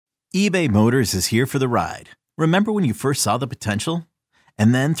eBay Motors is here for the ride. Remember when you first saw the potential?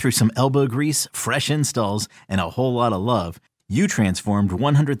 And then through some elbow grease, fresh installs, and a whole lot of love, you transformed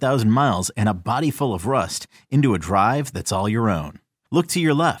 100,000 miles and a body full of rust into a drive that's all your own. Look to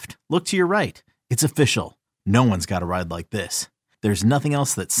your left. Look to your right. It's official. No one's got a ride like this. There's nothing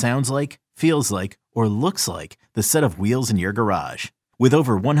else that sounds like, feels like, or looks like the set of wheels in your garage. With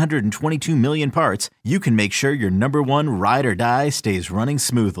over 122 million parts, you can make sure your number one ride or die stays running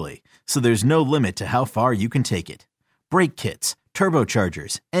smoothly. So there's no limit to how far you can take it. Brake kits,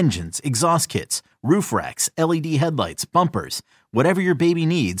 turbochargers, engines, exhaust kits, roof racks, LED headlights, bumpers, whatever your baby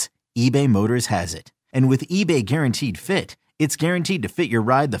needs, eBay Motors has it. And with eBay Guaranteed Fit, it's guaranteed to fit your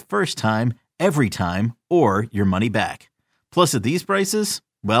ride the first time, every time, or your money back. Plus at these prices,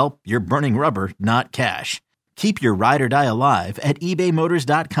 well, you're burning rubber, not cash. Keep your ride or die alive at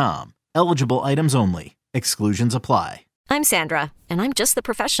ebaymotors.com. Eligible items only. Exclusions apply. I'm Sandra, and I'm just the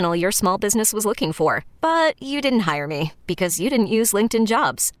professional your small business was looking for. But you didn't hire me because you didn't use LinkedIn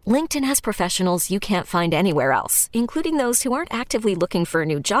Jobs. LinkedIn has professionals you can't find anywhere else, including those who aren't actively looking for a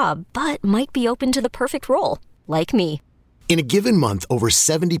new job, but might be open to the perfect role, like me. In a given month, over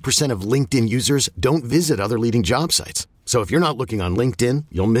 70% of LinkedIn users don't visit other leading job sites. So if you're not looking on LinkedIn,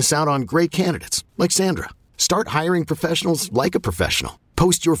 you'll miss out on great candidates like Sandra. Start hiring professionals like a professional.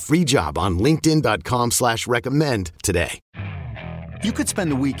 Post your free job on linkedin.com/recommend today. You could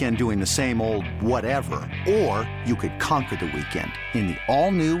spend the weekend doing the same old whatever, or you could conquer the weekend in the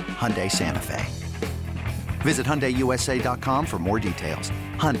all-new Hyundai Santa Fe. Visit HyundaiUSA.com for more details.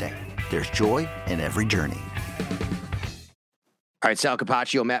 Hyundai, there's joy in every journey. All right, Sal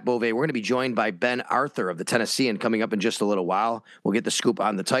Capaccio, Matt Bove. We're going to be joined by Ben Arthur of the Tennessean coming up in just a little while. We'll get the scoop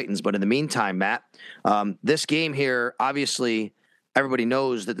on the Titans. But in the meantime, Matt, this game here, obviously, everybody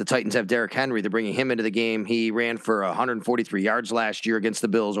knows that the Titans have Derrick Henry. They're bringing him into the game. He ran for 143 yards last year against the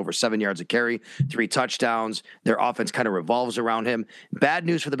Bills, over 7 yards a carry, 3 touchdowns. Their offense kind of revolves around him. Bad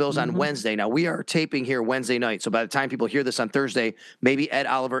news for the Bills on Wednesday. Now, we are taping here Wednesday night, so by the time people hear this on Thursday, maybe Ed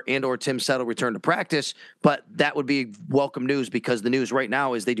Oliver and or Tim Settle return to practice, but that would be welcome news because the news right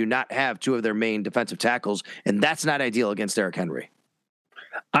now is they do not have 2 of their main defensive tackles, and that's not ideal against Derrick Henry.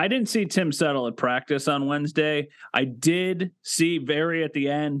 I didn't see Tim Settle at practice on Wednesday. I did see very at the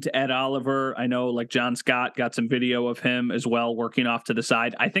end Ed Oliver. I know like John Scott got some video of him as well working off to the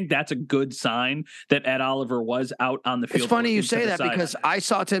side. I think that's a good sign that Ed Oliver was out on the field. It's funny you say that because I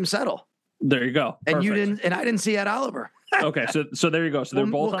saw Tim Settle. There you go. And Perfect. you didn't, and I didn't see Ed Oliver. Okay, so there you go. So they're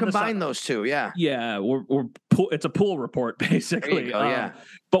both we'll on combine the those two, yeah. Yeah, it's a pool report basically. There you go, yeah.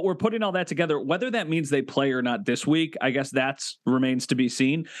 But we're putting all that together. Whether that means they play or not this week, I guess that remains to be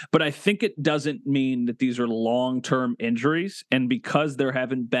seen. But I think it doesn't mean that these are long-term injuries. And because there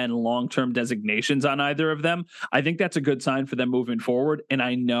haven't been long-term designations on either of them, I think that's a good sign for them moving forward. And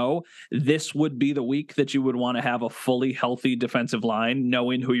I know this would be the week that you would want to have a fully healthy defensive line,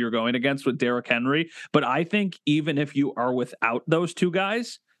 knowing who you're going against with Derrick Henry. But I think even if you are without those 2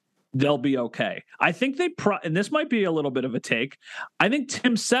 guys, they'll be okay. I think and this might be a little bit of a take. I think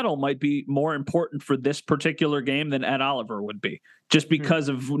Tim Settle might be more important for this particular game than Ed Oliver would be, just because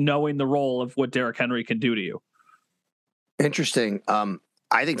of knowing the role of what Derrick Henry can do to you. Interesting.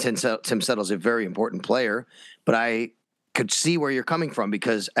 I think Tim Settle is a very important player, but I could see where you're coming from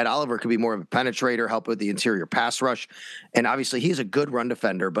because Ed Oliver could be more of a penetrator, help with the interior pass rush. And obviously he's a good run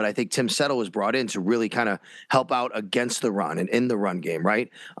defender, but I think Tim Settle was brought in to really kind of help out against the run and in the run game, right?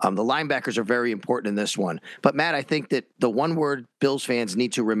 The linebackers are very important in this one. But Matt, I think that the one word Bills fans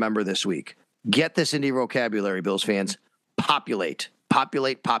need to remember this week, get this into your vocabulary, Bills fans, populate.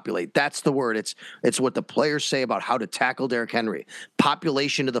 Populate. That's the word. It's what the players say about how to tackle Derrick Henry.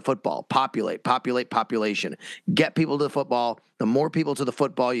 Population to the football. Population. Get people to the football. The more people to the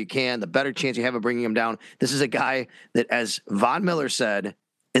football you can, the better chance you have of bringing him down. This is a guy that, as Von Miller said,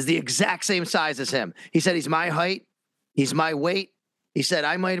 is the exact same size as him. He said he's my height. He's my weight. He said,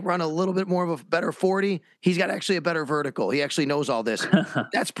 I might run a little bit more of a better 40. He's got actually a better vertical. He actually knows all this.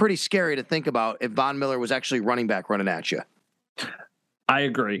 That's pretty scary to think about if Von Miller was actually running back running at you. I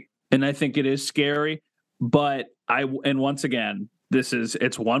agree. And I think it is scary, but once again,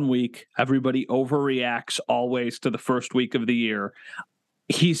 it's 1 week. Everybody overreacts always to the first week of the year.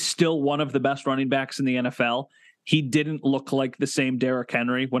 He's still one of the best running backs in the NFL. He didn't look like the same Derrick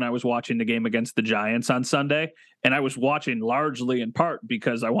Henry when I was watching the game against the Giants on Sunday. And I was watching largely in part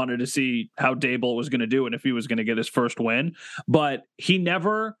because I wanted to see how Dable was going to do and if he was going to get his first win. But he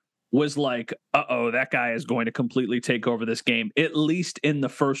never was like, that guy is going to completely take over this game, at least in the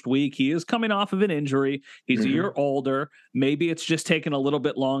first week. He is coming off of an injury. He's a year older. Maybe it's just taken a little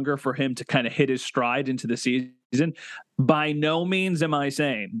bit longer for him to kind of hit his stride into the season. By no means am I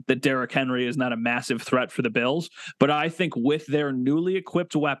saying that Derrick Henry is not a massive threat for the Bills, but I think with their newly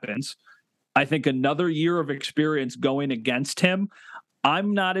equipped weapons, I think another year of experience going against him,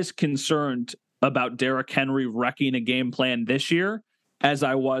 I'm not as concerned about Derrick Henry wrecking a game plan this year as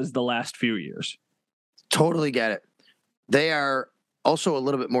I was the last few years. Totally get it. They are also a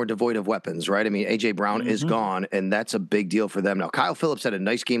little bit more devoid of weapons, right? I mean, A.J. Brown is gone, and that's a big deal for them. Now, Kyle Phillips had a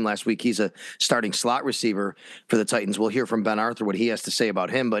nice game last week. He's a starting slot receiver for the Titans. We'll hear from Ben Arthur what he has to say about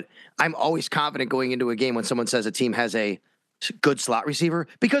him, but I'm always confident going into a game when someone says a team has a good slot receiver,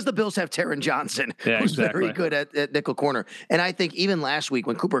 because the Bills have Taron Johnson, who's very good at nickel corner. And I think even last week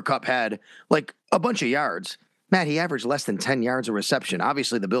when Cooper Kupp had like a bunch of yards, Matt, he averaged less than 10 yards a reception.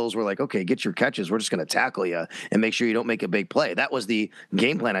 Obviously, the Bills were like, okay, get your catches. We're just going to tackle you and make sure you don't make a big play. That was the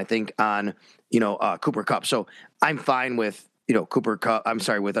game plan, I think, on, Cooper Kupp. So I'm fine with, Cooper Kupp. I'm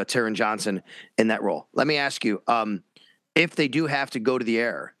sorry, with Taron Johnson in that role. Let me ask you, if they do have to go to the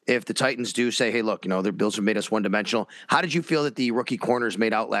air, if the Titans do say, hey, look, the Bills have made us one-dimensional, how did you feel that the rookie corners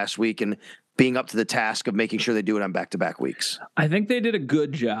made out last week and being up to the task of making sure they do it on back-to-back weeks? I think they did a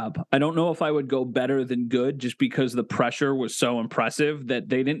good job. I don't know if I would go better than good, just because the pressure was so impressive that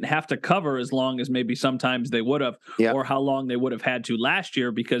they didn't have to cover as long as maybe sometimes they would have, or how long they would have had to last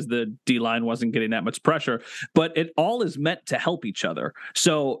year because the D-line wasn't getting that much pressure. But it all is meant to help each other.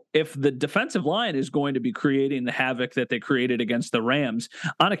 So if the defensive line is going to be creating the havoc that they created against the Rams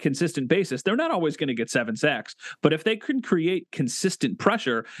on a consistent basis, they're not always going to get 7 sacks. But if they can create consistent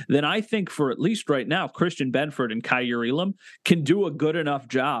pressure, then I think for at least right now, Christian Benford and Kaiir Elam can do a good enough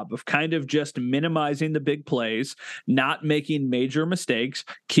job of kind of just minimizing the big plays, not making major mistakes,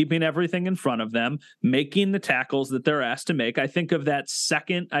 keeping everything in front of them, making the tackles that they're asked to make. I think of that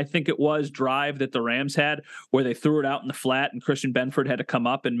second, drive that the Rams had where they threw it out in the flat and Christian Benford had to come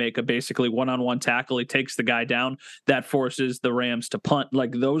up and make a basically one-on-one tackle. He takes the guy down. That forces the Rams to punt.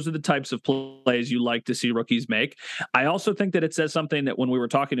 Like, those are the types of plays you like to see rookies make. I also think that it says something that when we were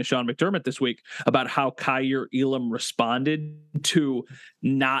talking to Sean McDermott this week about how Kaiir Elam responded to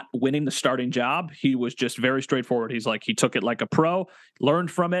not winning the starting job, he was just very straightforward. He's like, he took it like a pro, learned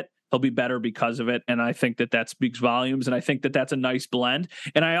from it. He'll be better because of it. And I think that speaks volumes. And I think that that's a nice blend.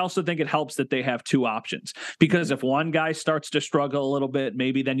 And I also think it helps that they have two options, because if one guy starts to struggle a little bit,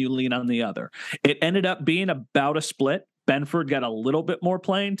 maybe then you lean on the other. It ended up being about a split. Benford got a little bit more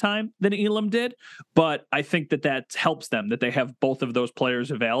playing time than Elam did, but I think that helps them, that they have both of those players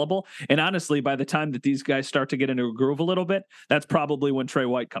available. And honestly, by the time that these guys start to get into a groove a little bit, that's probably when Trey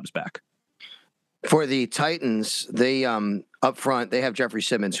White comes back. For the Titans, they up front, they have Jeffrey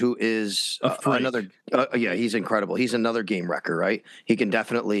Simmons, who is another. He's incredible. He's another game wrecker, right? He can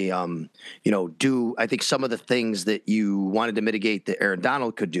definitely, do, I think, some of the things that you wanted to mitigate that Aaron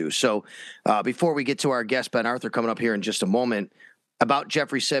Donald could do. So before we get to our guest, Ben Arthur, coming up here in just a moment, about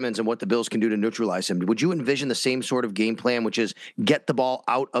Jeffrey Simmons and what the Bills can do to neutralize him, would you envision the same sort of game plan, which is get the ball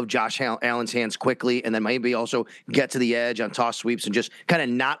out of Josh Allen's hands quickly, and then maybe also get to the edge on toss sweeps and just kind of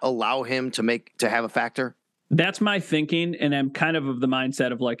not allow him to have a factor? That's my thinking, and I'm kind of the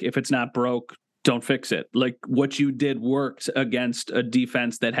mindset of like, if it's not broke, don't fix it. Like, what you did worked against a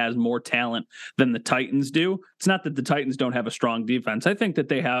defense that has more talent than the Titans do. It's not that the Titans don't have a strong defense. I think that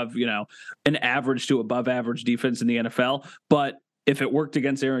they have, an average to above average defense in the NFL, but if it worked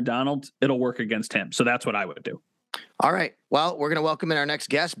against Aaron Donald, it'll work against him. So that's what I would do. All right. Well, we're going to welcome in our next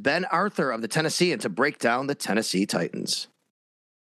guest, Ben Arthur of the Tennessean, to break down the Tennessee Titans.